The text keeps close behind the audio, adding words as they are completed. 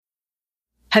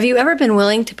Have you ever been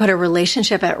willing to put a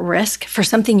relationship at risk for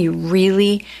something you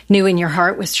really knew in your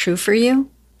heart was true for you?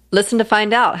 Listen to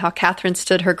find out how Catherine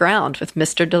stood her ground with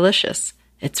Mr. Delicious.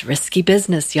 It's risky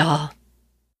business, y'all.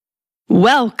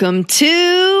 Welcome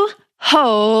to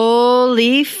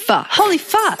Holy Fuck. Holy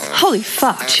Fuck. Holy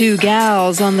Fuck. Two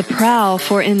gals on the prowl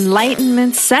for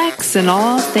enlightenment, sex, and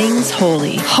all things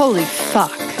holy. Holy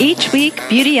Fuck. Each week,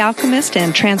 beauty alchemist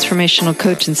and transformational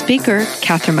coach and speaker,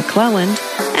 Catherine McClelland,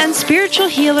 and spiritual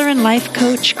healer and life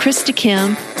coach, Krista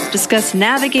Kim, discuss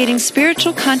navigating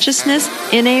spiritual consciousness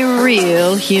in a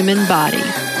real human body.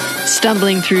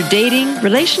 Stumbling through dating,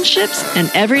 relationships,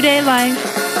 and everyday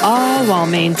life, all while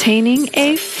maintaining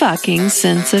a fucking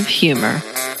sense of humor.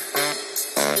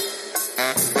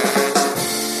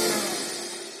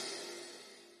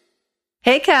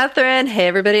 Hey, Catherine. Hey,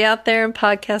 everybody out there in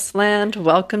podcast land.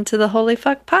 Welcome to the Holy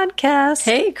Fuck Podcast.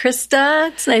 Hey, Krista.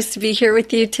 It's nice to be here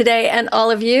with you today. And all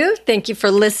of you, thank you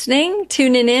for listening,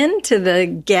 tuning in to the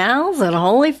gals at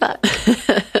Holy Fuck.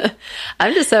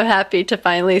 I'm just so happy to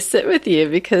finally sit with you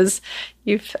because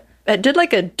I did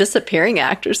like a disappearing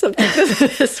act or something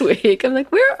this week. I'm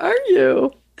like, where are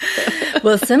you?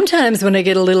 Well, sometimes when I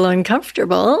get a little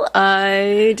uncomfortable,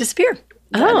 I disappear.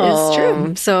 That is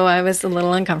true. So I was a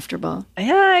little uncomfortable.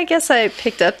 Yeah, I guess I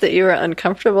picked up that you were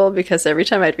uncomfortable because every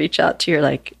time I'd reach out to your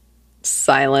like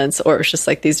silence, or it was just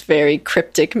like these very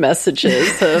cryptic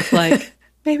messages of like,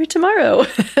 maybe tomorrow.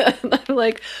 And I'm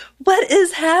like, what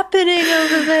is happening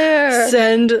over there?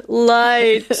 Send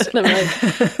light. And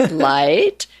I'm like,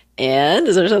 light? And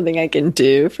is there something I can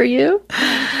do for you?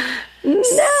 No.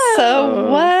 So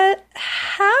what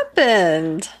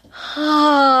happened?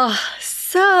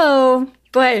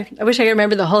 Boy, I wish I could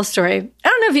remember the whole story. I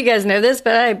don't know if you guys know this,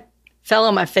 but I fell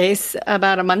on my face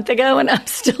about a month ago and I'm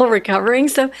still recovering.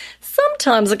 So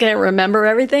sometimes I can't remember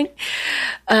everything.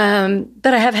 But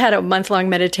I have had a month-long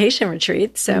meditation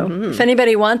retreat. So if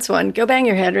anybody wants one, go bang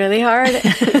your head really hard.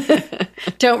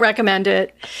 Don't recommend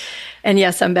it. And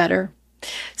yes, I'm better.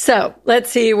 So let's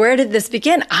see, where did this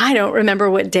begin? I don't remember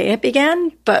what day it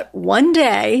began, but one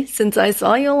day since I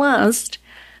saw you last,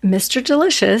 Mr.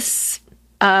 Delicious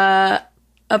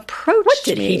approached me. What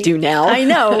did he do now? I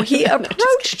know. He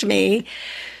approached me.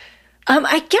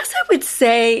 I guess I would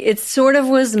say it sort of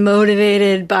was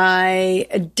motivated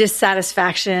by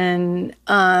dissatisfaction,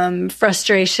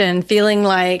 frustration, feeling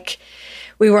like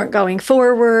we weren't going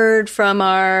forward from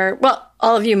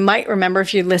all of you might remember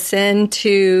if you listened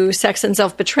to Sex and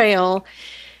Self-Betrayal,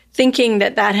 thinking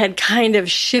that had kind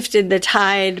of shifted the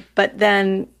tide, but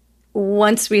then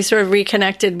once we sort of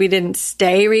reconnected, we didn't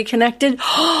stay reconnected.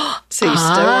 So you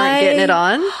still weren't getting it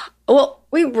on? Well,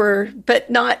 we were, but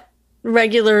not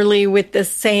regularly with the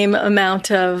same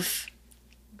amount of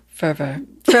fervor.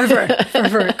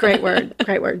 Great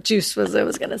word. Juice was I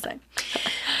was going to say.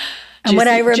 And what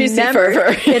I remember,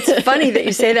 it's funny that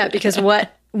you say that because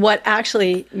what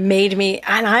actually made me,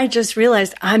 and I just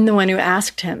realized I'm the one who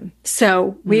asked him.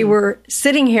 So we were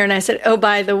sitting here and I said, oh,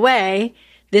 by the way,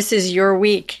 this is your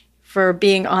week for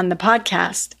being on the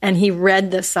podcast. And he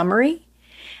read the summary.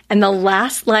 And the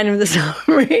last line of the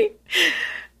summary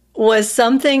was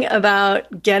something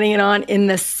about getting it on in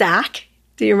the sack.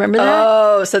 Do you remember that?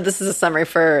 Oh, so this is a summary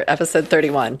for episode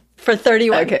 31. For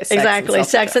 31. Okay, exactly.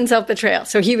 Sex and Self-Betrayal.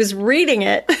 So he was reading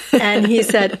it and he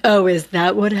said, oh, is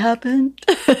that what happened?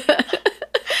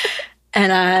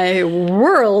 And I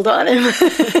whirled on him.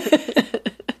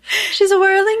 She's a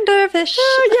whirling dervish.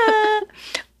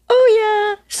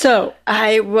 Oh, yeah. So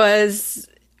I was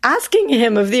asking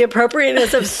him of the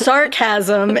appropriateness of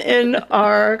sarcasm in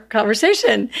our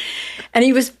conversation. And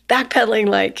he was backpedaling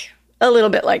like a little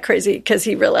bit like crazy because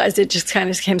he realized it just kind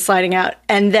of came sliding out.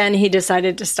 And then he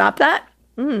decided to stop that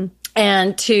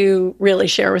and to really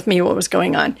share with me what was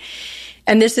going on.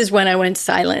 And this is when I went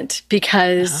silent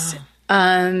because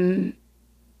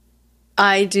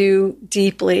I do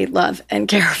deeply love and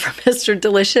care for Mr.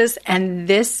 Delicious. And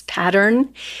this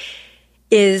pattern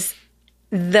is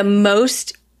the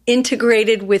most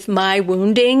integrated with my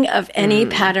wounding of any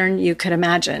pattern you could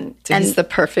imagine. So he's the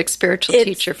perfect spiritual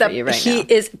teacher for you right now. He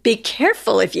is. Be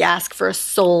careful if you ask for a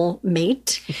soul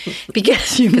mate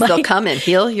because they'll come and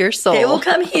heal your soul. They will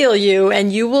come heal you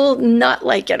and you will not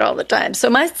like it all the time. So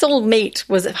my soul mate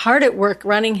was hard at work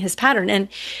running his pattern. And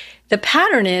the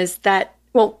pattern is that,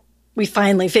 we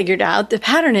finally figured out the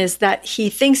pattern is that he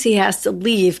thinks he has to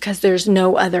leave because there's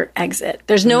no other exit.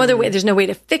 There's no other way. There's no way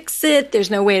to fix it. There's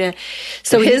no way to.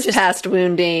 So his past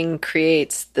wounding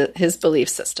creates his belief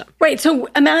system. Right. So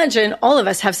imagine all of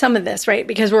us have some of this, right?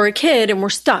 Because we're a kid and we're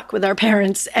stuck with our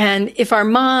parents. And if our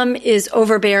mom is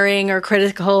overbearing or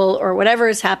critical or whatever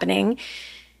is happening,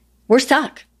 we're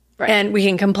stuck. Right. And we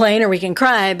can complain or we can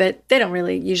cry, but they don't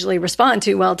really usually respond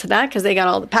too well to that because they got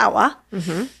all the power.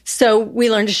 Mm-hmm. So we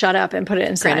learn to shut up and put it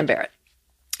inside. Grin and bear it.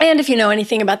 And if you know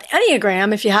anything about the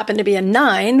Enneagram, if you happen to be a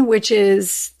 9, which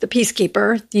is the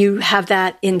peacekeeper, you have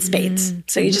that in spades.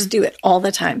 So you just do it all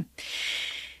the time.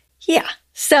 Yeah.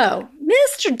 So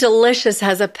Mr. Delicious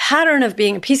has a pattern of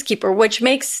being a peacekeeper, which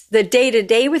makes the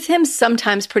day-to-day with him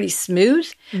sometimes pretty smooth,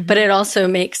 but it also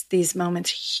makes these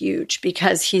moments huge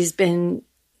because he's been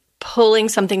pulling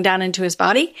something down into his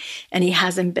body and he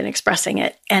hasn't been expressing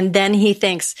it. And then he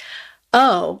thinks,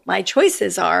 oh, my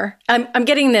choices are, I'm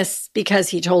getting this because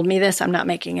he told me this. I'm not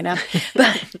making it up.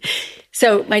 But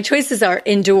so my choices are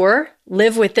endure,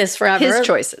 live with this forever. His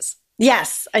choices.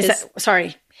 Yes.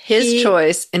 Sorry. His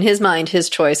choice, in his mind, his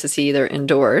choice is he either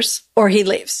endures or he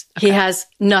leaves. Okay. He has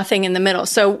nothing in the middle.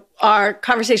 So our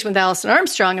conversation with Alison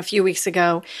Armstrong a few weeks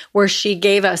ago, where she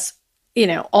gave us,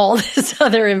 all this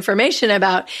other information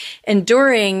about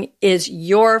enduring is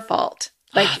your fault.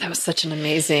 That was such an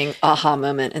amazing aha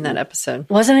moment in that episode.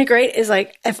 Wasn't it great? Is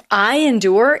like, if I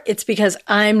endure, it's because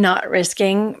I'm not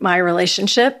risking my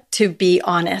relationship to be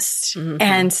honest. Mm-hmm.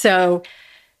 And so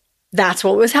that's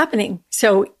what was happening.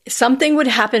 So something would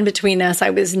happen between us.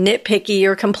 I was nitpicky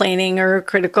or complaining or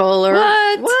critical or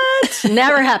what?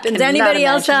 Never happens. Anybody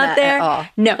else out there?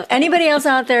 No. Anybody else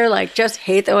out there just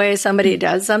hate the way somebody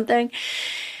does something?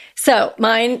 So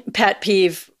mine pet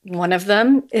peeve, one of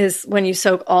them is when you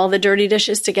soak all the dirty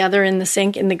dishes together in the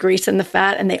sink in the grease and the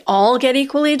fat and they all get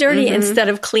equally dirty instead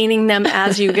of cleaning them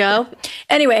as you go.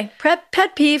 Anyway,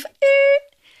 pet peeve.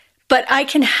 But I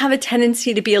can have a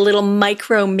tendency to be a little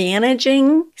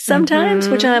micromanaging sometimes,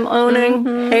 which I'm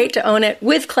owning. Hate to own it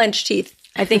with clenched teeth.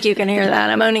 I think you can hear that.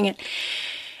 I'm owning it.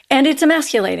 And it's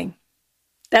emasculating.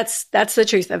 That's the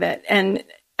truth of it. And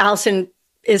Alison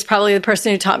is probably the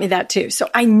person who taught me that too. So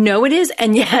I know it is.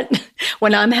 And yet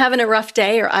when I'm having a rough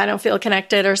day or I don't feel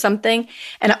connected or something,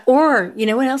 or you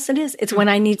know what else it is? It's when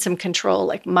I need some control.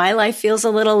 Like my life feels a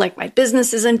little like my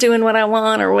business isn't doing what I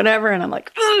want or whatever. And I'm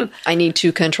like, I need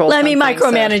to control. Let me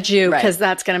micromanage you because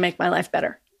that's going to make my life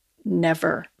better.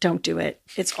 Never. Don't do it.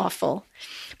 It's awful.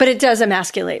 But it does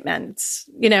emasculate men. It's,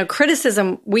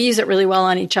 criticism, we use it really well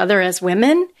on each other as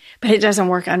women, but it doesn't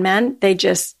work on men. They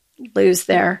just lose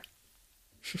their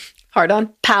hard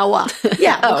on power.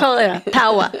 Yeah, we'll call it a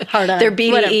power. Hard on. Their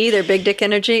BDE, whatever. Their big dick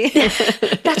energy.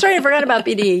 That's right. I forgot about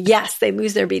BDE. Yes, they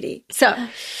lose their BDE. So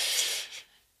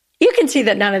you can see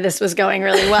that none of this was going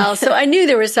really well. So I knew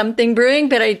there was something brewing,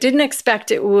 but I didn't expect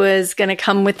it was going to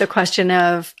come with the question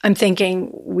of, I'm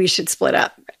thinking we should split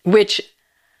up. Which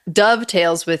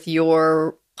dovetails with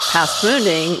your past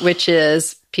wounding, which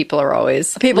is people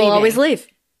always leave.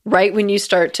 Right when you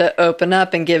start to open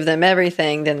up and give them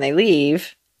everything, then they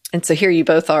leave. And so here you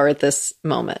both are at this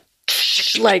moment.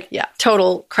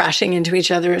 Total crashing into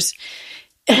each other's.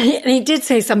 And he did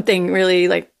say something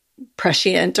really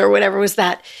prescient or whatever was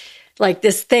that,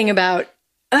 this thing about,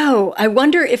 oh, I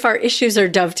wonder if our issues are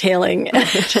dovetailing.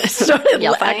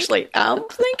 Actually, I'm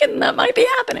thinking that might be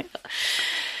happening.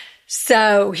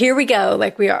 So here we go.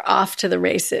 We are off to the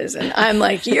races. And I'm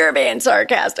like, you're being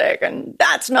sarcastic and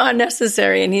that's not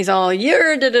necessary. And he's all,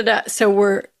 you're da-da-da. So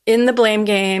we're in the blame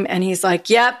game. And he's like,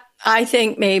 yep, I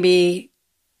think maybe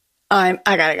I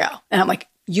gotta go. And I'm like,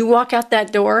 you walk out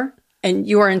that door and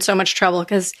you are in so much trouble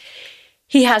because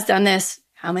he has done this.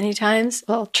 How many times?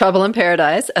 Well, Trouble in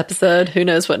Paradise episode, who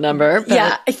knows what number. But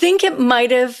yeah, I think it might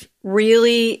have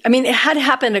really, it had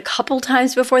happened a couple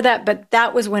times before that, but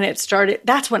that was when it started.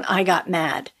 That's when I got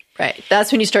mad. Right.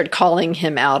 That's when you start calling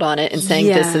him out on it and saying,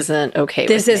 this isn't okay with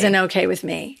me. This isn't okay with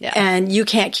me. Yeah. And you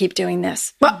can't keep doing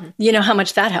this. Well, you know how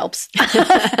much that helps.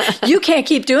 You can't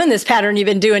keep doing this pattern you've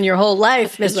been doing your whole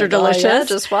life, Mr. Delicious. Yeah,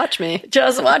 just watch me.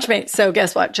 Just watch me. So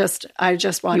guess what? I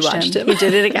just watched him. He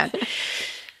did it again.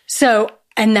 So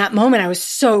in that moment, I was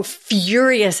so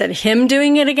furious at him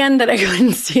doing it again that I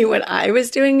couldn't see what I was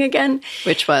doing again.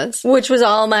 Which was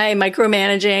all my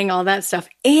micromanaging, all that stuff.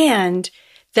 And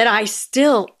that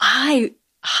I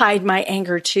hide my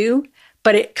anger too,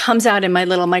 but it comes out in my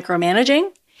little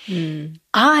micromanaging.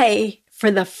 I,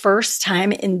 for the first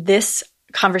time in this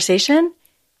conversation,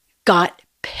 got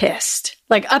pissed.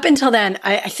 Up until then,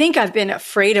 I think I've been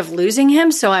afraid of losing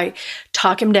him. So I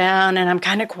talk him down and I'm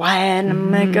kind of quiet and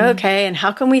I'm like, okay, and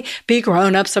how can we be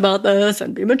grown-ups about this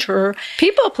and be mature?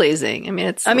 People pleasing.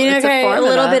 It's a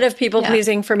little bit of people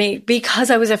pleasing for me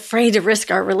because I was afraid to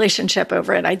risk our relationship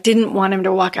over it. I didn't want him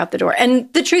to walk out the door.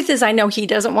 And the truth is, I know he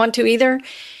doesn't want to either.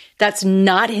 That's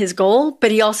not his goal,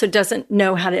 but he also doesn't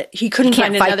know how to, he couldn't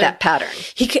find that pattern.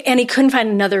 He couldn't find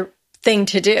another thing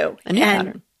to do. A new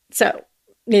pattern. So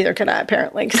neither could I,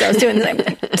 apparently, because I was doing the same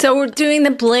thing. So we're doing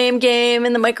the blame game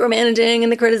and the micromanaging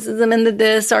and the criticism and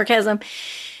the sarcasm.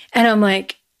 And I'm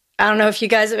like, I don't know if you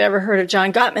guys have ever heard of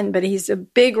John Gottman, but he's a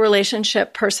big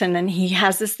relationship person. And he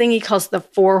has this thing he calls the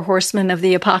 4 horsemen of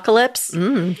the apocalypse.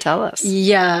 Tell us.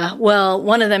 Yeah. Well,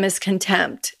 one of them is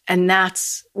contempt. And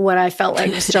that's what I felt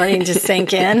like was starting to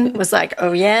sink in, was like,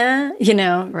 oh, yeah,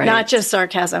 not just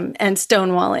sarcasm and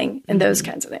stonewalling and those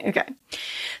kinds of things. Okay.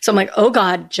 So I'm like, oh,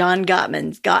 God, John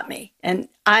Gottman's got me. And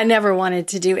I never wanted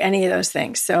to do any of those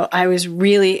things. So I was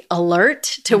really alert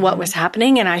to what was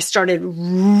happening. And I started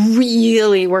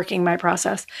really working my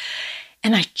process.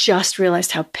 And I just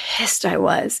realized how pissed I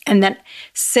was. And that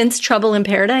since Trouble in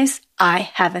Paradise, I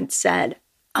haven't said,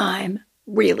 I'm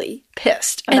really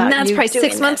pissed about And that's probably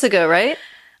 6 months ago, right?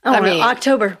 Oh, I mean,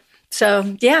 October.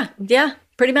 So yeah,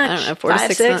 pretty much. I don't know, 4 to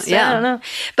 6 months. Yeah, I don't know.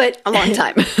 But a long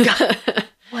time.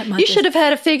 What month you should have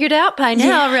had it figured out by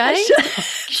now, right?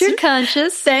 You're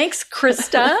conscious. Thanks,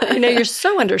 Krista. You're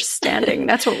so understanding.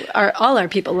 That's what all our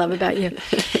people love about you.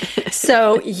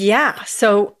 So, yeah.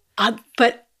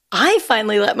 But I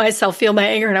finally let myself feel my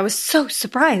anger, and I was so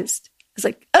surprised. I was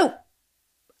like, oh,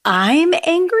 I'm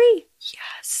angry?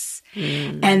 Yes.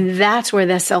 And that's where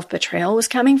the self-betrayal was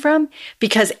coming from,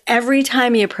 because every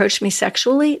time he approached me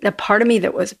sexually, the part of me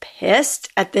that was pissed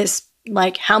at this,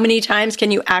 like, how many times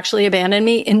can you actually abandon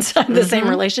me inside the same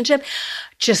relationship,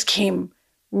 just came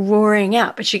roaring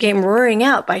out. But she came roaring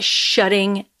out by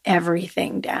shutting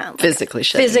everything down. Physically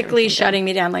shutting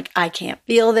me down. Like, I can't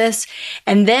feel this.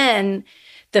 And then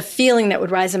the feeling that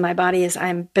would rise in my body is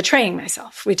I'm betraying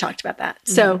myself. We talked about that.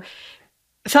 So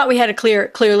I thought we had a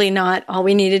clearly not. All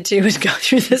we needed to do was go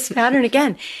through this pattern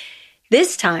again.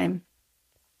 This time,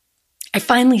 I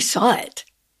finally saw it.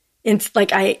 It's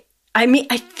like I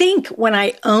think when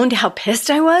I owned how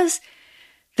pissed I was,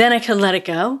 then I could let it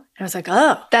go. And I was like,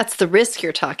 oh. That's the risk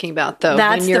you're talking about, though.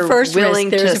 That's the first risk.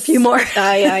 There's a few more.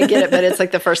 I get it, but it's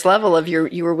like the first level of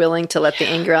you were willing to let the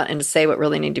anger out and to say what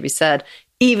really needed to be said,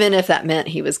 even if that meant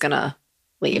he was going to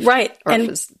leave. Right. Or if it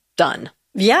was done.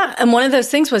 Yeah. And one of those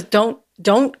things was don't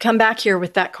come back here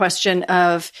with that question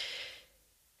of,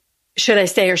 should I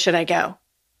stay or should I go?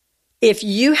 If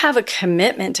you have a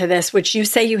commitment to this, which you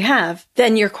say you have,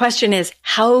 then your question is,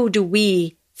 how do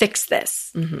we fix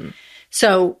this?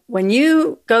 So when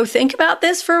you go think about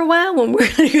this for a while, when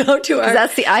we're going to go to our...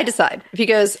 That's the I decide. If he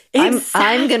goes,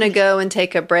 I'm going to go and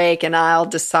take a break and I'll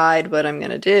decide what I'm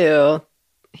going to do,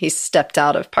 he stepped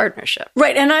out of partnership.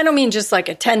 Right. And I don't mean just like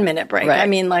a 10-minute break. Right. I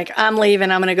mean, like, I'm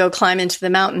leaving, I'm going to go climb into the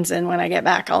mountains. And when I get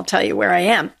back, I'll tell you where I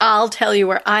am. I'll tell you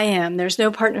where I am. There's no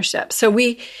partnership. So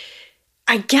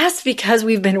I guess because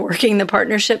we've been working the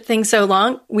partnership thing so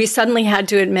long, we suddenly had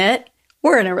to admit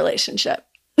we're in a relationship.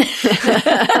 We're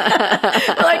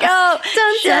like, oh,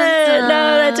 shit, no,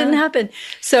 that didn't happen.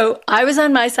 So I was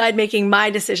on my side making my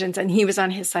decisions, and he was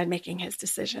on his side making his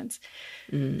decisions.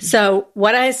 So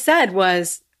what I said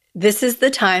was, this is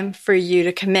the time for you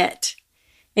to commit.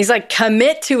 He's like,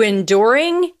 commit to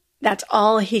enduring? That's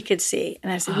all he could see.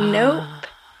 And I said, nope.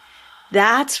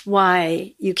 That's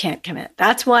why you can't commit.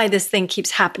 That's why this thing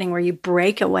keeps happening where you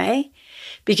break away,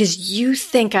 because you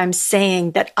think I'm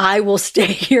saying that I will stay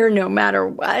here no matter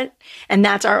what. And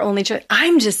that's our only choice.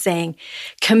 I'm just saying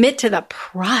commit to the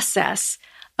process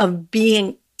of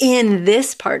being in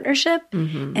this partnership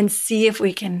and see if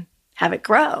we can have it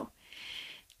grow.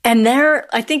 And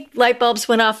I think light bulbs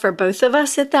went off for both of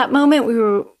us at that moment.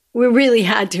 We really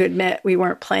had to admit we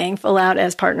weren't playing full out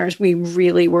as partners. We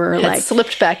really were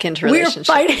slipped back into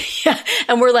relationship. We were fighting. Yeah.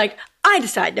 And we're like, I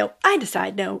decide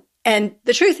no. And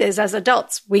the truth is, as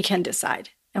adults, we can decide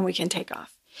and we can take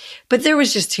off. But there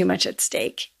was just too much at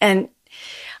stake. And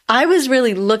I was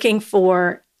really looking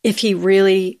for if he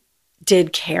really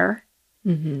did care.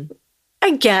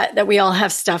 I get that we all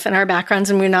have stuff in our backgrounds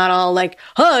and we're not all like,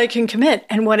 oh, I can commit.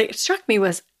 And what it struck me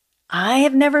was, I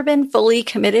have never been fully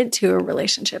committed to a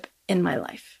relationship in my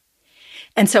life.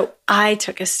 And so I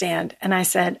took a stand and I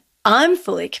said, I'm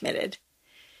fully committed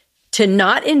to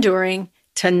not enduring,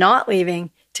 to not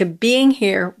leaving, to being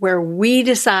here where we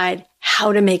decide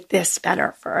how to make this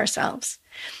better for ourselves.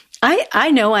 I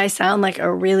know I sound like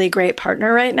a really great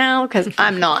partner right now, because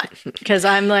I'm not, because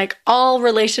I'm like all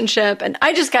relationship and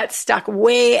I just got stuck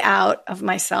way out of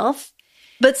myself.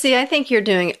 But see, I think you're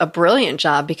doing a brilliant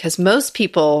job, because most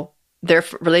people, their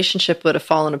relationship would have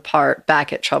fallen apart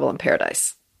back at Trouble in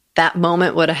Paradise. That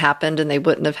moment would have happened and they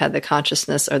wouldn't have had the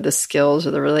consciousness or the skills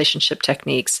or the relationship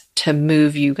techniques to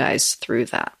move you guys through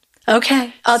that.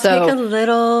 Okay. I'll take a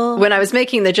little. When I was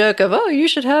making the joke of, oh, you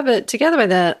should have it together by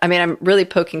then, I mean, I'm really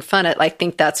poking fun at, I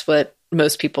think that's what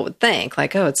most people would think.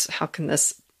 Like, oh, how can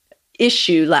this,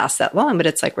 issue lasts that long, but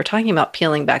it's like we're talking about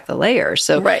peeling back the layers.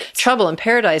 So Trouble in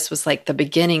Paradise was like the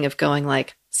beginning of going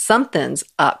like, something's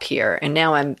up here. And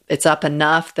now it's up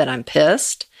enough that I'm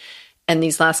pissed. And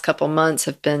these last couple months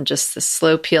have been just the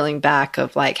slow peeling back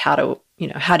of like, how do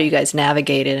you guys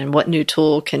navigate it, and what new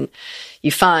tool can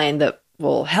you find that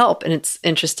will help? And it's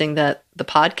interesting that the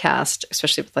podcast,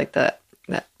 especially with like that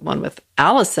one with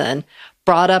Allison,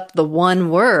 brought up the one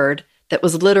word that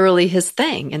was literally his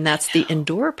thing. And that's the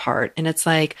endure part. And it's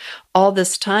like all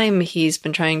this time he's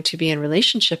been trying to be in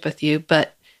relationship with you,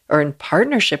 or in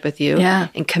partnership with you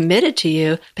and committed to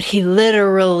you, but he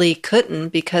literally couldn't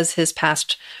because his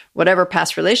past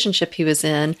relationship he was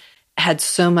in had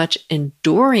so much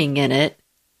enduring in it,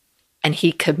 and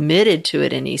he committed to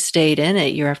it and he stayed in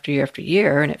it year after year after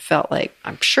year. And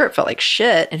I'm sure it felt like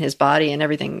shit in his body and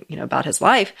everything, about his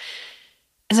life.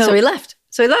 And so he left.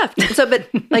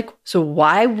 So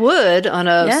why would, on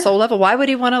a soul level, why would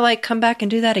he want to like come back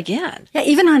and do that again? Yeah.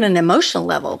 Even on an emotional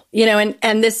level,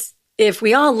 and this, if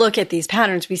we all look at these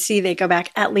patterns, we see they go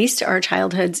back at least to our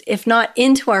childhoods, if not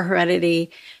into our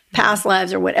heredity, past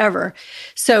lives or whatever.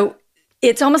 So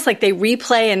it's almost like they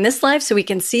replay in this life so we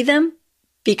can see them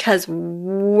because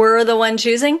we're the one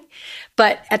choosing.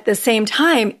 But at the same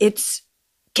time, it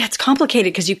gets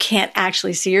complicated because you can't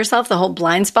actually see yourself. The whole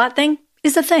blind spot thing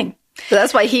is a thing. So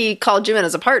that's why he called you in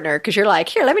as a partner, because you're like,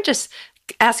 here, let me just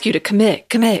ask you to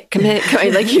commit. Like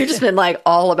you've just been like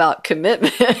all about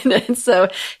commitment. And so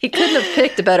he couldn't have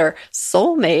picked a better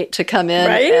soulmate to come in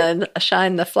and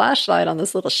shine the flashlight on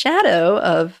this little shadow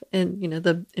of,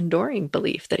 the enduring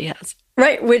belief that he has.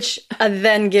 Right. Which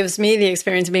then gives me the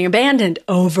experience of being abandoned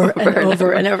over and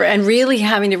over and really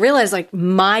having to realize like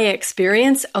my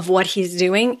experience of what he's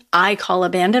doing, I call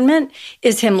abandonment,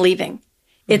 is him leaving.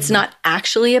 It's not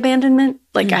actually abandonment.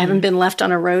 Like I haven't been left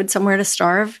on a road somewhere to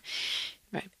starve.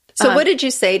 So what did you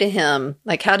say to him?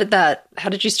 Like, how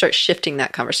did you start shifting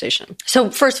that conversation? So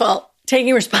first of all,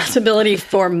 taking responsibility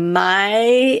for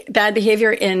my bad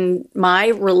behavior in my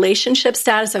relationship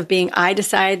status of being I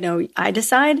decide.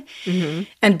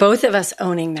 And both of us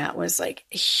owning that was like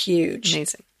huge.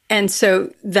 Amazing. And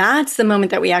so that's the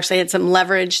moment that we actually had some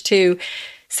leverage to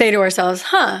say to ourselves,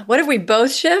 what if we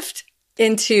both shift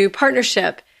into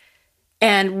partnership?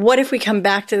 And what if we come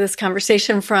back to this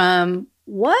conversation from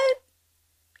what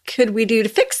could we do to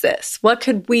fix this? What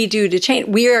could we do to change?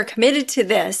 We are committed to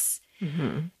this,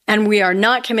 and we are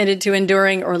not committed to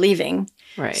enduring or leaving.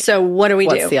 Right. So what do we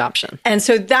do? What's the option? And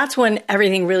so that's when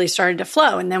everything really started to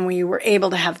flow. And then we were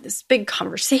able to have this big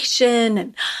conversation,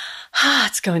 and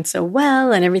it's going so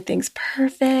well, and everything's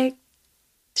perfect.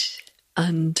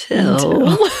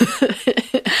 Until.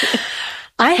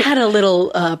 I had a little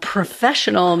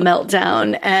professional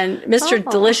meltdown, and Mr.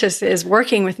 Delicious is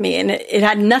working with me, and it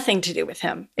had nothing to do with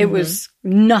him. It was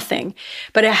nothing,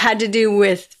 but it had to do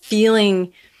with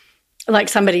feeling like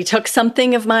somebody took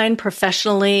something of mine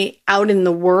professionally out in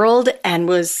the world and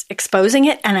was exposing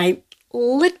it. And I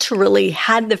literally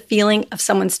had the feeling of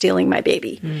someone stealing my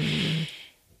baby.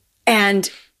 And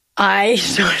I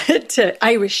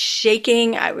I was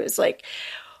shaking. I was like,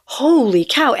 holy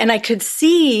cow. And I could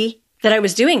see that I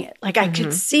was doing it. Like I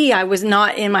could see I was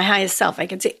not in my highest self. I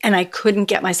could see, and I couldn't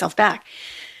get myself back.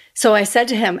 So I said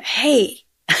to him, hey,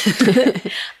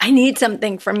 I need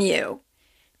something from you.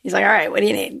 He's like, all right, what do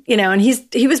you need? And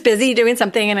he was busy doing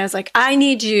something. And I was like, I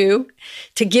need you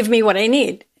to give me what I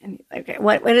need. And he's like, okay,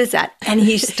 what is that? And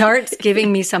he starts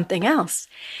giving me something else.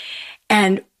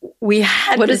 And we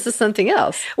had What is the something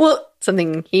else? Well,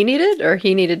 something he needed or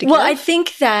he needed to give? Well, I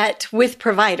think that with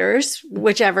providers,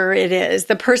 whichever it is,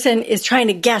 the person is trying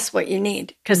to guess what you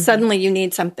need because suddenly you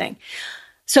need something.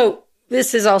 So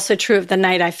this is also true of the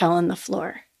night I fell on the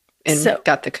floor. And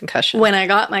got the concussion. When I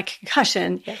got my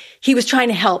concussion, he was trying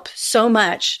to help so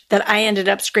much that I ended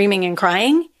up screaming and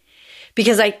crying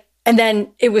because and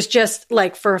then it was just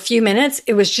like for a few minutes,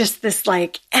 it was just this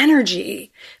like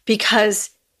energy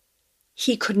because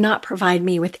he could not provide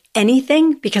me with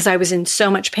anything because I was in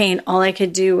so much pain. All I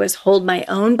could do was hold my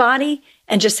own body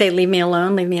and just say, leave me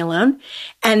alone, leave me alone.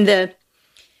 And I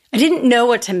didn't know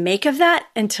what to make of that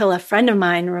until a friend of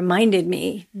mine reminded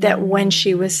me that when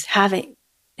she was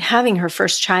having her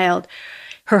first child,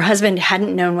 her husband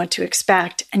hadn't known what to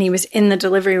expect. And he was in the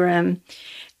delivery room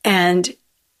and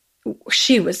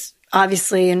she was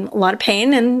obviously in a lot of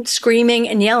pain and screaming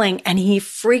and yelling. And he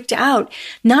freaked out,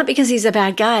 not because he's a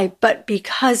bad guy, but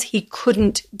because he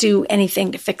couldn't do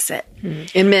anything to fix it.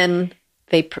 And men,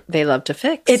 they love to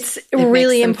fix. It's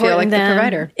really important. Feel like the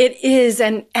provider. It is.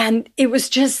 And it was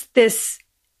just this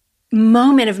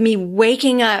moment of me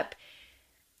waking up.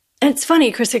 And it's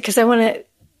funny, Krista, because I want to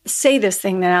say this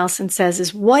thing that Allison says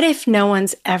is, what if no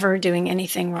one's ever doing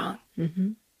anything wrong?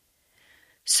 Mm-hmm.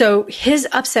 So his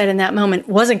upset in that moment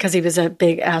wasn't because he was a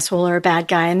big asshole or a bad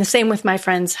guy. And the same with my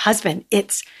friend's husband.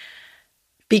 It's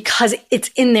because it's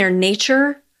in their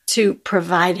nature to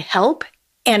provide help.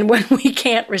 And when we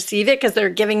can't receive it because they're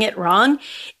giving it wrong,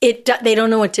 they don't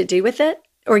know what to do with it,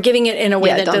 or giving it in a way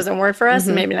that doesn't work for us,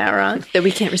 maybe not wrong. That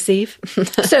we can't receive.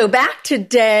 So back to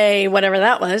day, whatever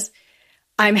that was,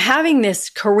 I'm having this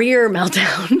career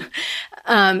meltdown,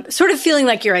 sort of feeling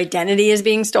like your identity is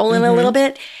being stolen a little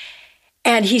bit.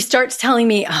 And he starts telling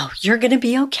me, oh, you're going to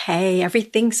be okay.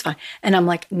 Everything's fine. And I'm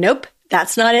like, nope,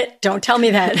 that's not it. Don't tell me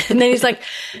that. And then he's like,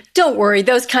 don't worry.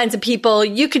 Those kinds of people,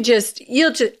 you'll just,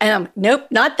 and I'm, nope,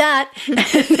 not that.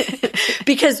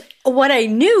 Because what I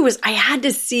knew was I had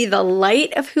to see the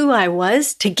light of who I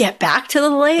was to get back to the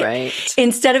light. Right.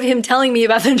 Instead of him telling me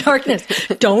about the darkness.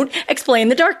 Don't explain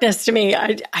the darkness to me.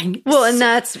 Well, and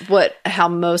that's how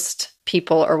most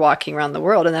people are walking around the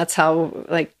world. And that's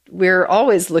how, we're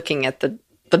always looking at the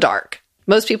dark.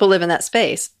 Most people live in that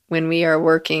space. When we are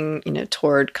working,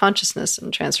 toward consciousness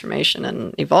and transformation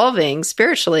and evolving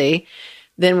spiritually,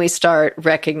 then we start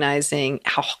recognizing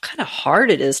how kind of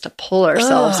hard it is to pull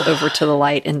ourselves over to the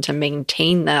light and to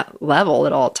maintain that level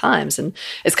at all times. And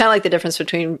it's kind of like the difference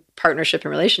between partnership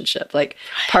and relationship. Like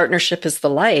partnership is the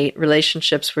light,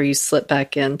 relationships where you slip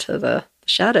back into the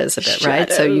shadows a bit,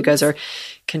 right? So you guys are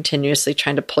continuously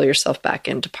trying to pull yourself back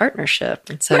into partnership.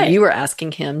 And so you were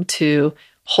asking him to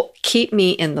keep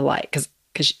me in the light because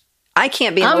I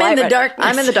can't be in the light. I'm in the darkness.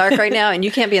 I'm in the dark right now, and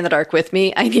you can't be in the dark with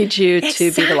me. I need you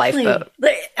to be the lifeboat.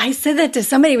 I said that to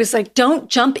somebody who was like, don't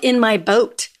jump in my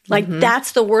boat. Like,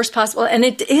 that's the worst possible. And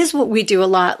it is what we do a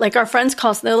lot. Like, our friends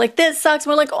call us, and they're like, this sucks.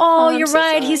 We're like, oh, you're so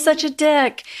right. Sorry. He's such a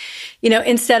dick.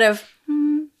 Instead of,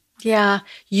 yeah,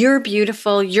 you're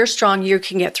beautiful. You're strong. You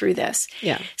can get through this.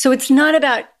 Yeah. So it's not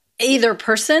about either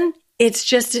person. It's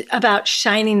just about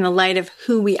shining the light of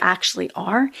who we actually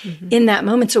are in that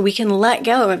moment so we can let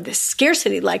go of this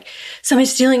scarcity. Like,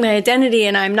 somebody's stealing my identity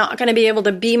and I'm not going to be able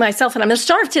to be myself and I'm going to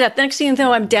starve to death. The next thing you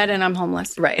know, I'm dead and I'm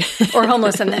homeless. Right. Or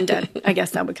homeless and then dead. I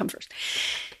guess that would come first.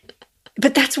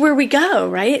 But that's where we go,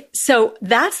 right? So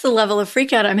that's the level of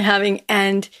freak out I'm having.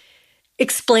 And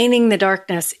explaining the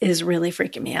darkness is really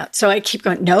freaking me out. So I keep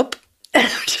going, nope. And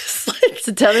I'm just like,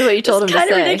 so tell me what you told him to say. It's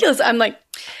kind of ridiculous. I'm like,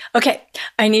 okay,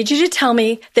 I need you to tell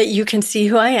me that you can see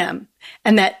who I am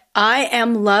and that I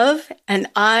am love and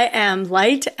I am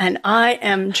light and I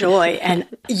am joy. And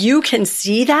you can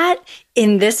see that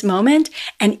in this moment.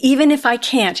 And even if I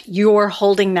can't, you're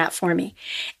holding that for me.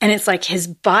 And it's like his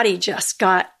body just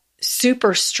got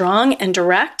super strong and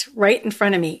direct right in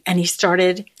front of me. And he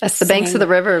started That's the banks of the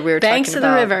river we were talking about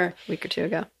the river. A week or two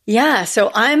ago. Yeah.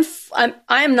 So I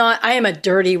am a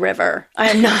dirty river. I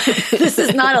am not, this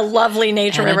is not a lovely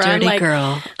nature river. I'm like,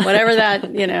 girl. Whatever that,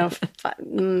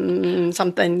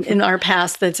 something in our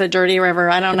past that's a dirty river.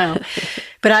 I don't know.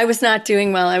 But I was not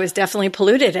doing well. I was definitely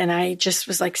polluted. And I just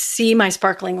was like, see my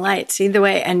sparkling light, see the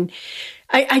way. And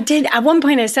I did, at one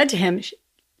point I said to him,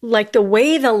 like the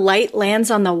way the light lands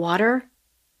on the water,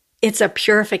 it's a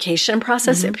purification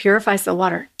process. It purifies the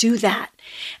water. Do that.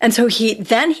 And so he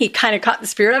kind of caught the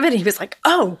spirit of it. And he was like,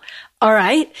 oh, all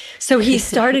right. So he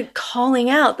started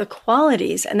calling out the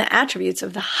qualities and the attributes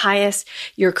of the highest.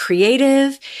 You're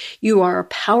creative. You are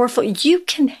powerful. You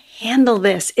can handle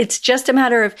this. It's just a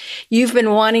matter of you've been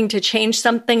wanting to change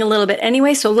something a little bit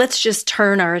anyway. So let's just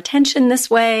turn our attention this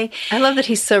way. I love that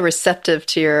he's so receptive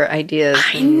to your ideas.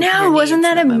 I know. Wasn't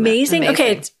that amazing?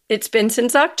 Okay. It's been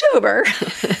since October.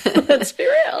 Let's be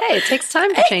real. Hey, it takes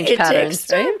time to change patterns,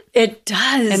 right? It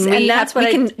does. And that's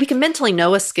what we can mentally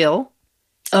know a skill.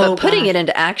 But putting it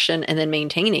into action and then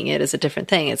maintaining it is a different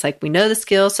thing. It's like we know the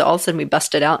skill, so all of a sudden we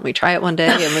bust it out and we try it one day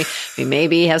and we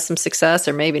maybe have some success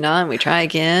or maybe not, and we try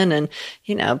again. And,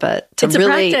 but to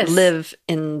really live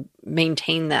and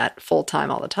maintain that full time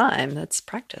all the time, that's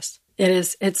practice. It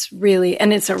is. It's really,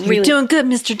 and it's You're doing good,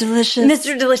 Mr. Delicious.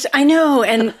 Mr. Delicious. I know.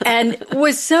 And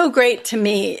what's so great to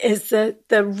me is the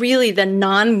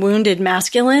non-wounded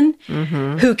masculine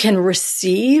who can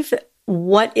receive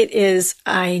what it is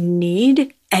I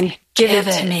need and give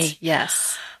it to me.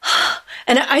 Yes.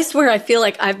 And I swear, I feel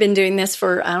like I've been doing this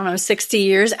for, 60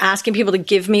 years, asking people to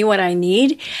give me what I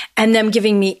need and them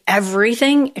giving me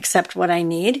everything except what I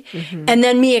need. And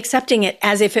then me accepting it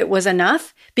as if it was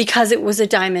enough because it was a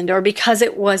diamond or because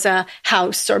it was a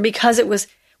house or because it was,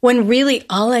 when really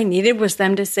all I needed was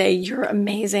them to say, you're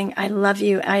amazing. I love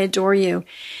you. I adore you.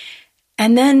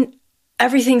 And then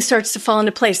everything starts to fall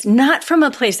into place, not from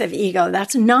a place of ego.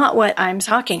 That's not what I'm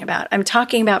talking about. I'm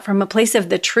talking about from a place of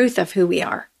the truth of who we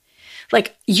are.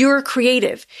 Like, you're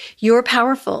creative, you're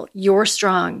powerful, you're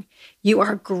strong, you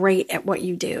are great at what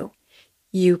you do.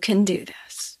 You can do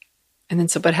this. And then,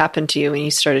 so what happened to you when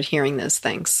you started hearing those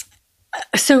things?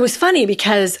 So it was funny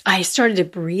because I started to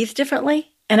breathe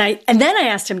differently. And then I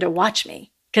asked him to watch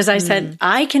me. Because I said,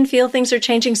 I can feel things are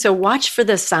changing, so watch for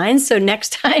the signs. So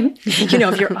next time,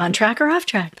 if you're on track or off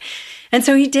track. And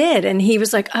so he did. And he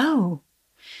was like, oh.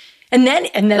 And then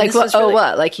like, what? Really,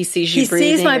 what? Like he sees you breathing?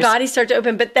 He sees my body start to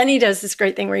open, but then he does this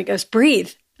great thing where he goes,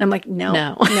 breathe. And I'm like,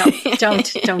 no, don't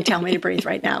tell me to breathe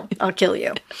right now. I'll kill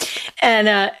you.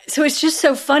 And so it's just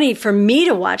so funny for me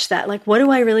to watch that. Like, what do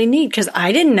I really need? Because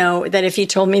I didn't know that if he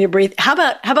told me to breathe. How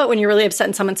about when you're really upset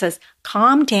and someone says,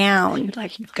 calm down. You're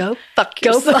like, go fuck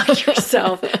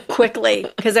yourself quickly,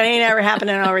 because that ain't ever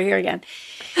happening over here again.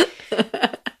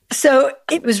 So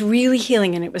it was really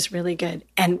healing and it was really good.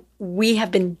 And we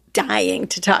have been dying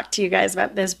to talk to you guys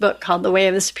about this book called The Way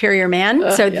of the Superior Man.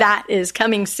 That is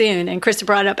coming soon. And Krista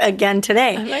brought it up again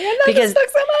today. I'm like, I love this book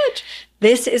so much.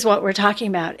 This is what we're talking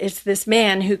about. It's this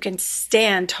man who can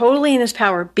stand totally in his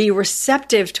power, be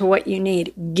receptive to what you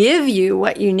need, give you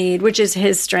what you need, which is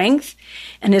his strength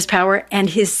and his power and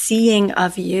his seeing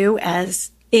of you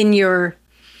as in your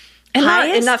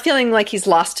and not feeling like he's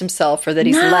lost himself or that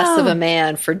he's less of a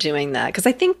man for doing that. Because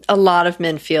I think a lot of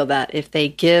men feel that if they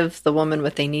give the woman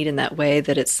what they need in that way,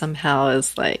 that it somehow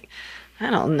is like, I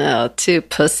don't know, too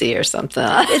pussy or something.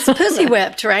 It's pussy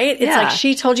whipped, right? It's like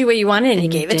she told you what you wanted and you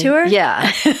gave it to her.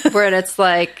 Yeah. Where it's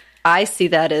like, I see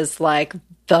that as like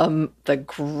the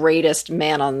greatest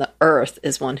man on the earth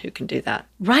is one who can do that.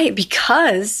 Right.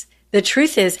 Because the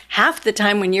truth is, half the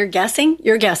time when you're guessing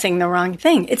the wrong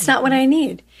thing. It's not what I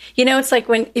need. It's like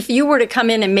if you were to come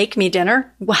in and make me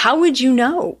dinner, well, how would you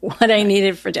know what I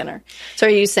needed for dinner? So are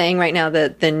you saying right now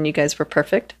that then you guys were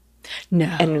perfect?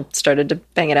 No. And started to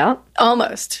bang it out?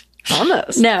 Almost.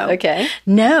 No. Okay.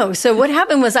 No. So what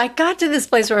happened was I got to this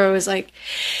place where I was like,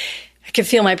 I could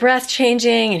feel my breath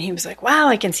changing. And he was like, wow,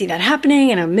 I can see that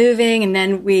happening. And I'm moving. And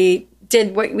then we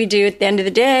did what we do at the end of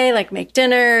the day, like make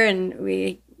dinner. And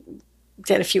we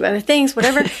did a few other things,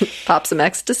 whatever. Pop some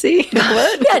ecstasy.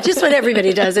 What? Yeah, just what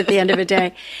everybody does at the end of a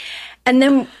day. And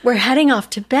then we're heading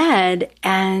off to bed,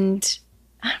 and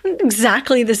I don't know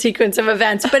exactly the sequence of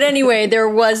events, but anyway, there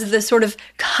was the sort of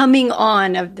coming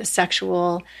on of the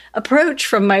sexual approach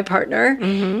from my partner.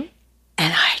 Mm-hmm.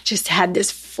 And I just had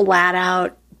this flat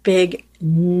out big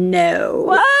no.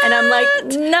 What? And I'm like,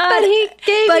 no.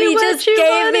 But he just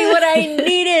gave me what I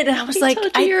needed. And I was like,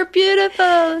 you're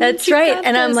beautiful. That's right.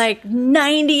 And I'm like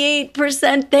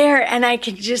 98% there. And I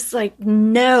could just like,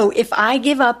 no, if I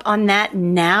give up on that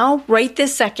now, right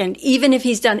this second, even if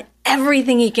he's done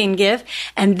everything he can give,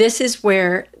 and this is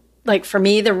where, like for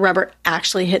me, the rubber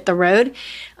actually hit the road.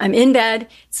 I'm in bed.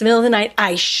 It's the middle of the night.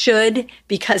 I should,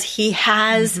 because he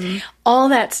has all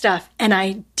that stuff. And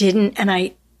I didn't. And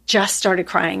I just started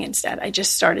crying instead. I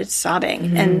just started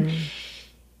sobbing. And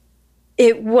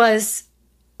it was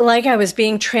like I was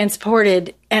being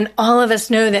transported. And all of us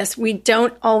know this. We're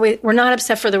not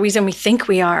upset for the reason we think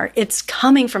we are. It's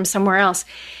coming from somewhere else.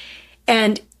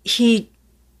 And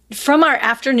from our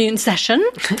afternoon session,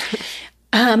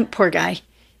 poor guy,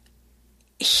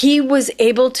 he was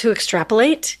able to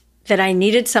extrapolate that I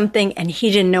needed something and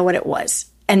he didn't know what it was.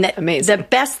 And that Amazing. The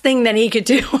best thing that he could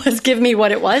do was give me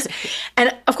what it was.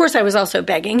 And of course, I was also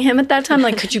begging him at that time,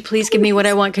 like, could you please give me what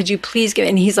I want? Could you please give?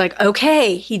 And he's like,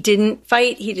 okay. He didn't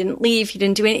fight. He didn't leave. He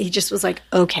didn't do anything. He just was like,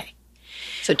 okay.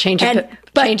 So change of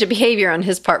behavior on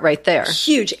his part right there.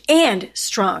 Huge and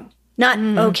strong. Not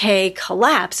okay,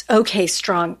 collapse. Okay,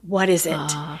 strong. What is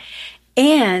it?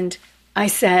 And I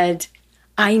said,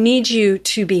 I need you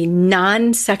to be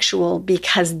non-sexual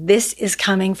because this is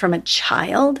coming from a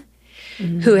child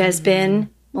who has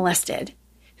been molested,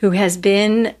 who has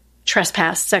been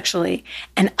trespassed sexually.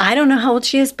 And I don't know how old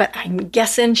she is, but I'm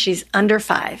guessing she's under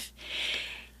 5.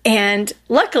 And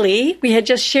luckily, we had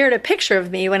just shared a picture of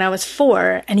me when I was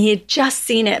 4, and he had just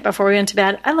seen it before we went to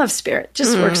bed. I love Spirit.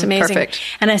 Just works amazing. Perfect.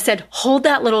 And I said, hold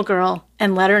that little girl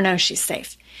and let her know she's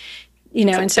safe.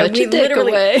 And so we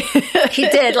literally, he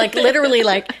did, like literally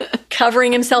like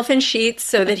covering himself in sheets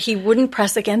so that he wouldn't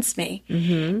press against me.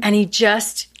 And he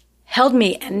just held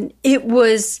me, and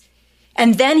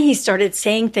and then he started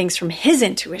saying things from his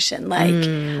intuition, like,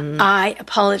 I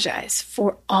apologize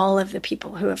for all of the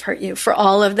people who have hurt you, for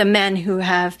all of the men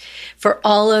for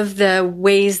all of the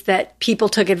ways that people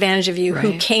took advantage of you,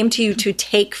 who came to you to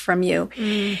take from you.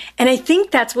 And I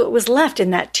think that's what was left in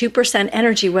that 2%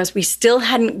 energy was we still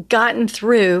hadn't gotten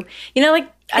through,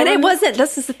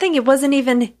 this is the thing, it wasn't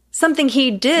even something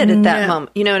he did at that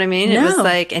moment. You know what I mean? No. It was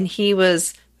like, and he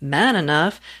was man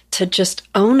enough to just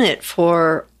own it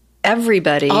for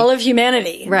everybody. All of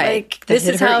humanity. Right. Like, this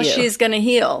is how she's going to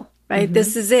heal, right? Mm-hmm.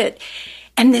 This is it.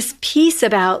 And this piece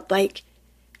about, like,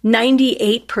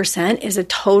 98% is a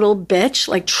total bitch,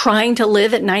 like trying to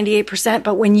live at 98%.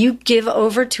 But when you give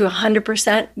over to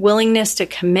 100% willingness to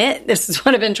commit, this is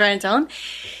what I've been trying to tell him.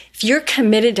 If you're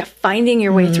committed to finding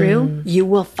your way through, you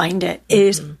will find it. It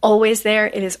is always there.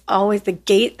 It is always the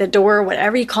gate, the door,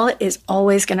 whatever you call it, is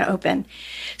always going to open.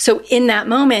 So in that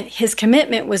moment, his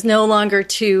commitment was no longer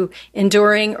to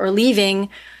enduring or leaving,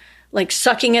 like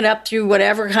sucking it up through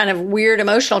whatever kind of weird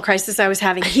emotional crisis I was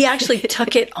having. He actually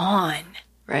took it on.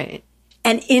 Right.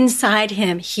 And inside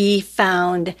him, he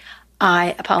found,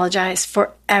 I apologize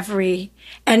for every,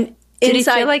 and did he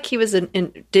feel like he was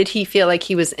did he feel like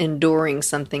he was enduring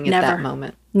something at that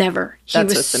moment? Never.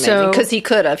 That's what's amazing. Because he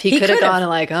could have. He could have gone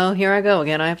like, oh, here I go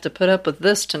again. I have to put up with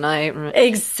this tonight.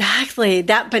 Exactly.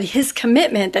 But his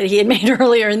commitment that he had made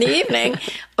earlier in the evening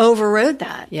overrode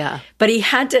that. Yeah. But he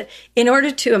had to, in order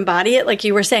to embody it, like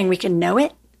you were saying, we can know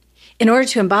it. In order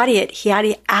to embody it, he had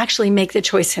to actually make the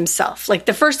choice himself. Like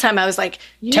the first time I was like,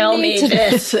 tell me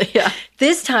this. Yeah.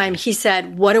 This time he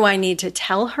said, what do I need to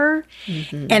tell her?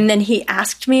 Mm-hmm. And then he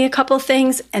asked me a couple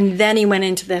things. And then he went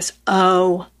into this,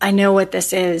 oh, I know what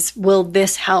this is. Will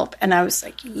this help? And I was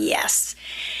like, yes.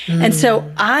 And so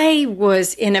I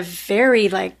was in a very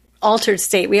like altered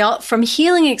state. We all, from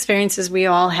healing experiences we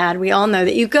all had, we all know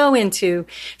that you go into,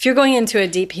 if you're going into a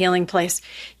deep healing place,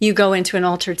 you go into an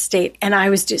altered state. And I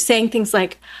was just saying things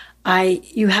like,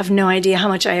 you have no idea how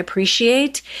much I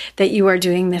appreciate that you are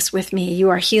doing this with me. You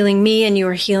are healing me and you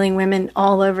are healing women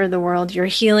all over the world. You're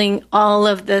healing all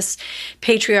of this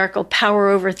patriarchal power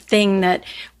over thing that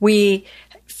we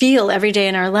feel every day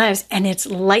in our lives. And it's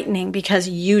lightening because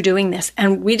you doing this.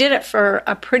 And we did it for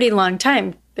a pretty long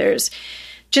time. There's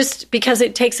just because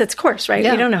it takes its course, right?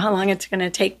 Yeah. You don't know how long it's going to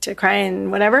take to cry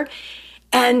and whatever.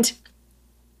 And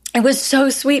it was so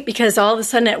sweet because all of a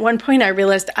sudden at one point I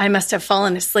realized I must have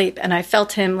fallen asleep and I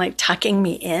felt him like tucking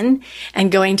me in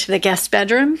and going to the guest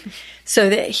bedroom so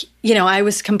that, you know, I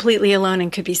was completely alone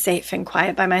and could be safe and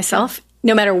quiet by myself,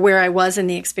 no matter where I was in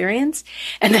the experience,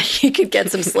 and that he could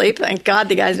get some sleep. Thank God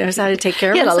the guy knows how to take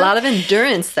care of himself. He had a lot of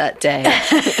endurance that day.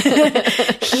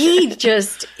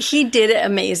 He did it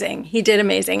amazing. He did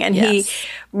amazing. And yes. He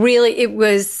really, it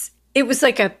was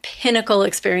like a pinnacle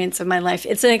experience of my life.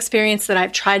 It's an experience that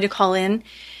I've tried to call in,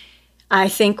 I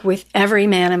think, with every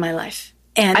man in my life.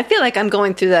 And I feel like I'm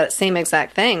going through that same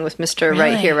exact thing with Mr. Really?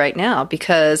 Right Here, Right Now,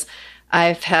 because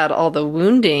I've had all the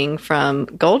wounding from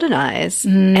Golden Eyes,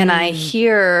 and I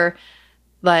hear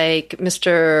like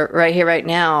Mr. Right Here, Right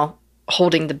Now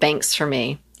holding the banks for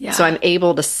me. Yeah. So I'm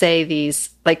able to say these,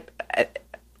 like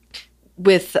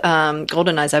with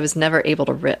Golden Eyes, I was never able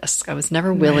to risk. I was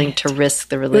never willing to risk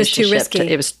the relationship. It was too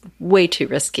risky. It was way too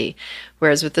risky.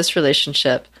 Whereas with this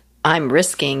relationship, I'm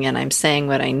risking and I'm saying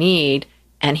what I need.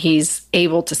 And he's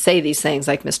able to say these things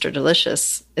like Mr.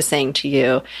 Delicious is saying to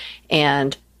you.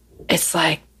 And it's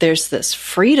like there's this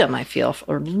freedom I feel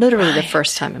for literally the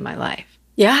first time in my life.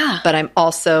 yeah. But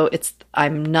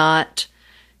I'm not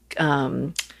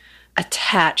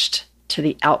attached to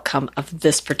the outcome of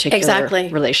this particular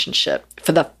relationship.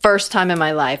 For the first time in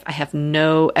my life, I have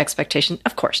no expectation.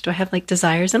 Of course, do I have like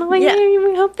desires? And I'm like, yeah,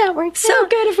 we hope that works So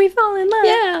good if we fall in love.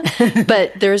 Yeah.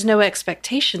 But there's no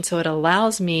expectation, so it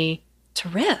allows me to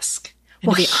risk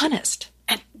and to be honest.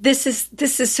 And this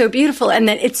is so beautiful. And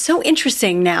that it's so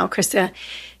interesting now, Krista,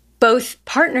 both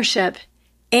partnership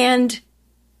and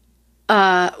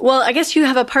well, I guess you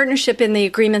have a partnership in the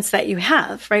agreements that you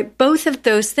have, right? Both of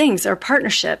those things are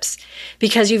partnerships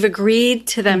because you've agreed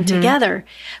to them together.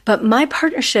 But my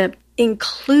partnership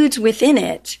includes within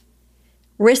it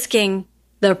risking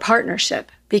the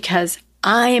partnership because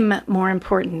I'm more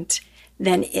important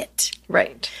than it.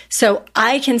 Right. So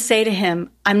I can say to him,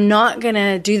 I'm not going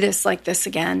to do this like this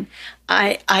again.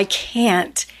 I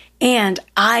can't. And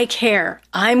I care.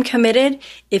 I'm committed.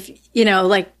 If, you know,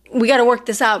 like, we got to work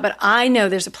this out, but I know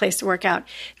there's a place to work out.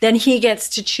 Then he gets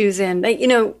to choose in, you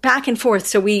know, back and forth.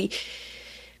 So the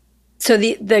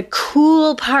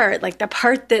cool part, like the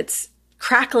part that's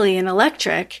crackly and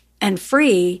electric and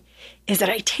free, is that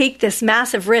I take this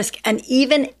massive risk. And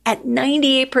even at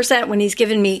 98%, when he's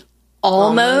given me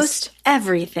almost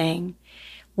everything,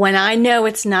 when I know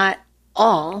it's not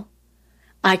all,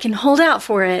 I can hold out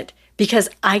for it. Because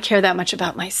I care that much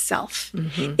about myself.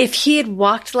 Mm-hmm. If he had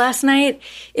walked last night,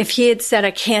 if he had said, I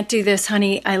can't do this,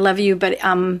 honey, I love you, but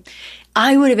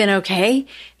I would have been okay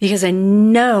because I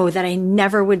know that I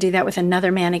never would do that with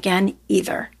another man again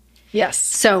either. Yes.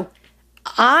 So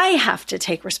I have to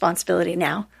take responsibility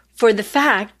now for the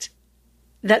fact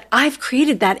that I've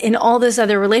created that in all those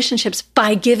other relationships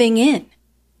by giving in.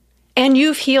 And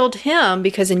you've healed him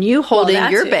because in you holding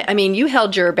Well, your, I mean, you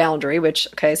held your boundary, which,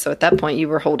 okay, so at that point you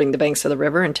were holding the banks of the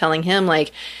river and telling him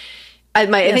like, I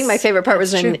think my favorite part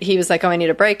was when he was like, oh, I need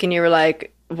a break. And you were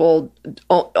like, well,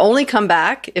 only come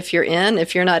back if you're in.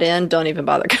 If you're not in, don't even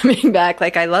bother coming back.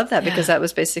 Like, I love that because that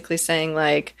was basically saying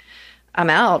like, I'm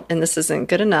out and this isn't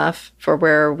good enough for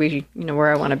where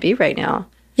where I want to be right now.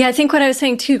 Yeah, I think what I was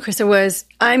saying too, Krista, was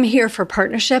I'm here for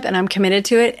partnership and I'm committed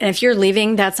to it. And if you're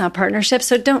leaving, that's not partnership.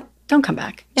 So don't come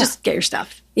back. Yeah. Just get your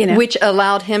stuff, Which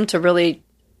allowed him to really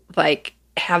like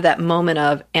have that moment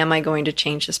of, am I going to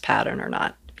change this pattern or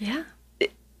not? Yeah.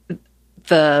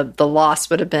 The loss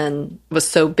was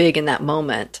so big in that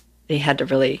moment. He had to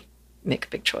really make a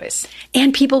big choice.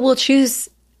 And people will choose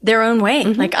their own way.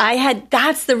 Mm-hmm. Like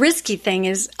that's the risky thing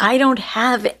is I don't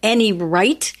have any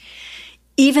right,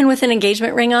 even with an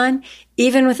engagement ring on,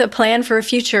 even with a plan for a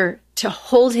future, to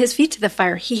hold his feet to the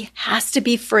fire. He has to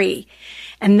be free.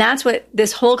 And that's what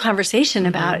this whole conversation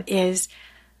about is,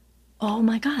 oh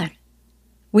my God,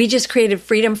 we just created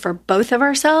freedom for both of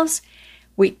ourselves.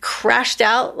 We crashed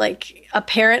out like a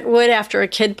parent would after a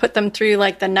kid put them through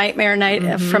like the nightmare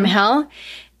night from hell.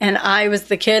 And I was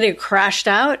the kid who crashed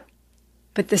out.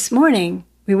 But this morning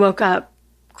we woke up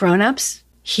grown-ups,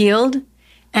 healed,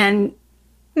 and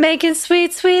making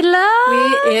sweet, sweet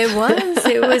love.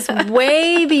 It was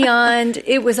way beyond,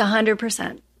 it was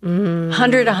 100%.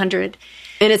 100.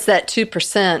 And it's that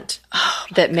 2%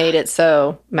 that made it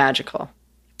so magical.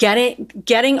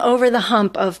 Getting over the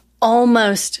hump of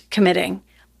almost committing,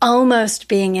 almost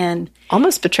being in.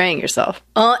 Almost betraying yourself.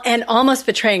 And almost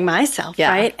betraying myself,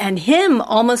 right? And him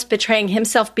almost betraying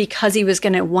himself because he was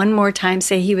going to one more time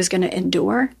say he was going to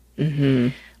endure. Mm-hmm.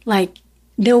 Like,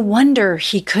 no wonder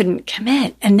he couldn't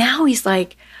commit. And now he's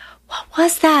like, what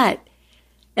was that?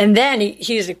 And then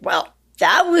he's like, well,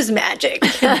 that was magic.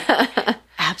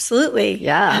 Absolutely.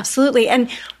 Yeah. Absolutely. And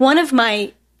one of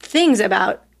my things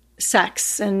about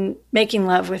sex and making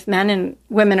love with men and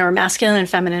women, or masculine and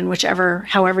feminine,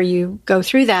 however you go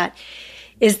through that,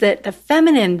 is that the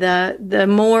feminine, the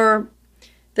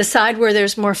side where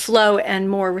there's more flow and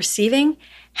more receiving,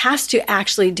 has to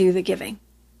actually do the giving.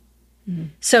 Mm-hmm.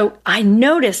 So I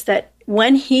noticed that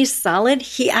when he's solid,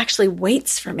 he actually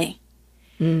waits for me.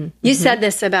 Mm-hmm. You said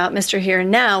this about Mr. Here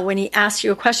and Now. When he asked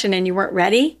you a question and you weren't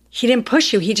ready, he didn't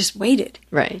push you. He just waited.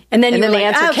 Right. And then, the like,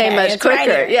 answer came much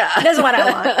quicker. Right, yeah. That's what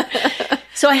I want.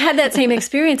 So I had that same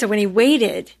experience of when he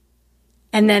waited,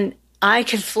 and then I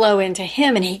could flow into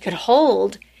him and he could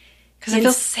hold. Because I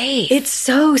feel safe. It's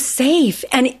so safe.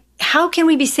 And how can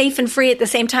we be safe and free at the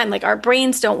same time? Like, our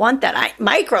brains don't want that.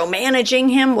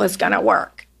 Micromanaging him was going to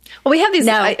work. Well, we have these.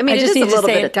 No, I mean, I just need to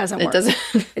say it it doesn't work.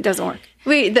 It doesn't work.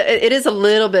 It is a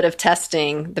little bit of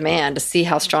testing the man to see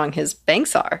how strong his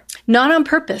banks are. Not on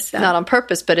purpose, though. Not on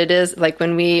purpose, but it is like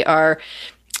when we are,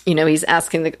 he's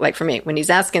asking for me, when he's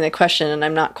asking the question and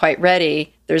I'm not quite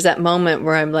ready, there's that moment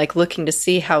where I'm like looking to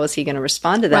see how is he going to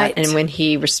respond to that. Right. And when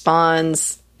he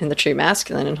responds in the true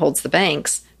masculine and holds the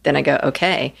banks, then I go,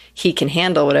 okay, he can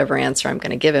handle whatever answer I'm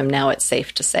going to give him. Now it's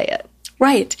safe to say it.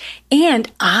 Right.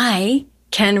 And I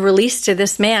can release to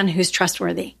this man who's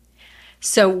trustworthy.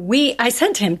 So I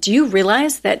said to him, do you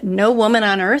realize that no woman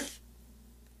on earth,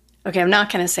 okay, I'm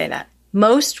not going to say that.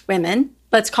 Most women,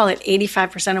 let's call it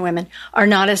 85% of women, are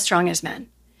not as strong as men.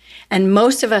 And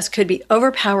most of us could be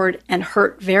overpowered and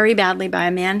hurt very badly by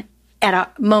a man at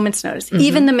a moment's notice. Mm-hmm.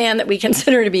 Even the man that we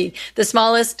consider to be the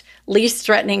smallest, least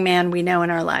threatening man we know in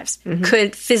our lives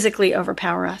could physically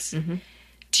overpower us. Mm-hmm.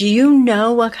 Do you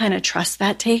know what kind of trust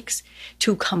that takes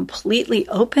to completely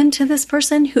open to this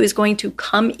person who is going to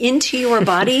come into your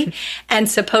body and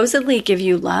supposedly give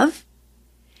you love?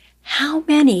 How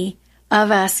many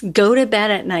of us go to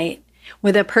bed at night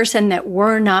with a person that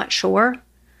we're not sure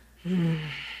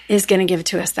is going to give it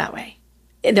to us that way?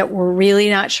 That we're really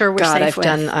not sure we're safe with.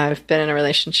 I've been in a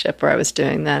relationship where I was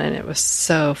doing that and it was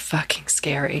so fucking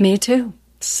scary. Me too.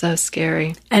 So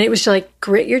scary. And it was like,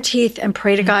 grit your teeth and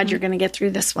pray to God you're going to get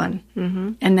through this one.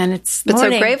 Mm-hmm. And then it's But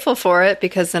morning. so grateful for it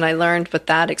because then I learned what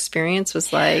that experience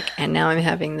was like. And now I'm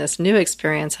having this new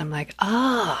experience. I'm like,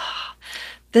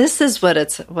 this is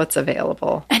what's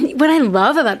available. And what I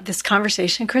love about this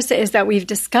conversation, Krista, is that we've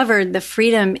discovered the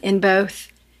freedom in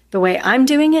both the way I'm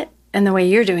doing it and the way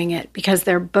you're doing it, because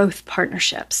they're both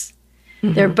partnerships.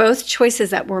 Mm-hmm. They're both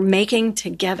choices that we're making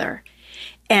together.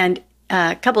 And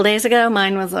a couple days ago,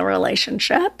 mine was a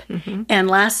relationship. Mm-hmm. And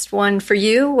last one for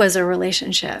you was a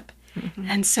relationship. Mm-hmm.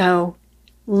 And so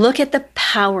look at the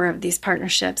power of these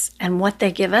partnerships and what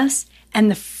they give us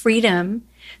and the freedom.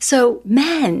 So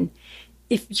men,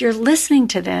 if you're listening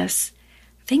to this,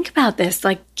 think about this,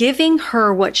 like giving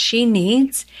her what she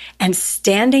needs and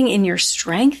standing in your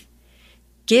strength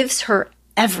gives her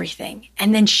everything.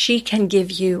 And then she can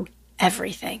give you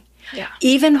everything. Yeah.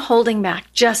 Even holding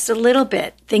back just a little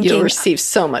bit, thinking You'll receive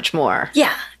so much more.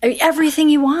 Yeah. I mean, everything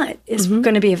you want is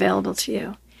going to be available to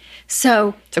you.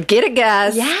 So get it,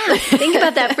 guys. Yeah. Think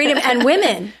about that freedom. And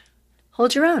women,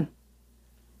 hold your own.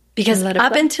 Because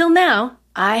up until now,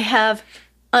 I have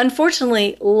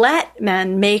unfortunately let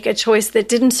men make a choice that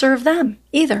didn't serve them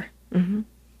either. Mm-hmm.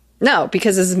 No,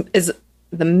 because is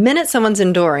the minute someone's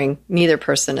enduring, neither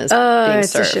person is being served.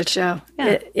 It's a shit show.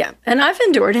 Yeah. And I've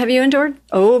endured. Have you endured?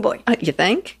 Oh, boy. You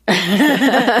think?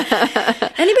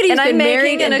 Anybody who's been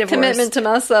married and a divorced. Commitment to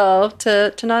myself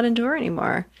to not endure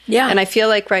anymore. Yeah. And I feel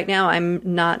like right now I'm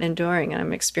not enduring and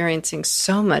I'm experiencing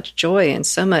so much joy and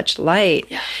so much light.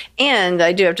 Yeah. And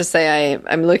I do have to say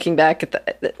I'm looking back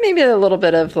at maybe a little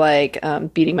bit of like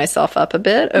beating myself up a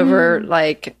bit over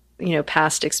like,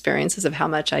 past experiences of how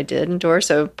much I did endure.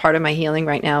 So part of my healing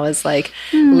right now is like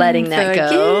letting that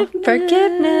go.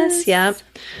 Forgiveness. Yeah.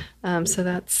 So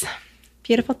that's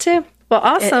beautiful too. Well,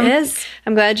 awesome. It is.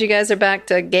 I'm glad you guys are back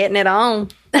to getting it on.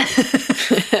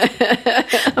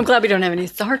 I'm glad we don't have any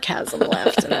sarcasm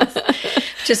left in us.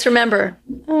 Just remember,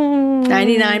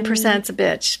 99%'s a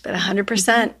bitch, but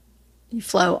 100% you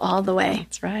flow all the way.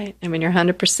 That's right. And when you're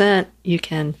 100%, you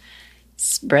can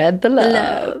spread the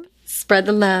love. Spread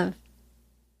the love.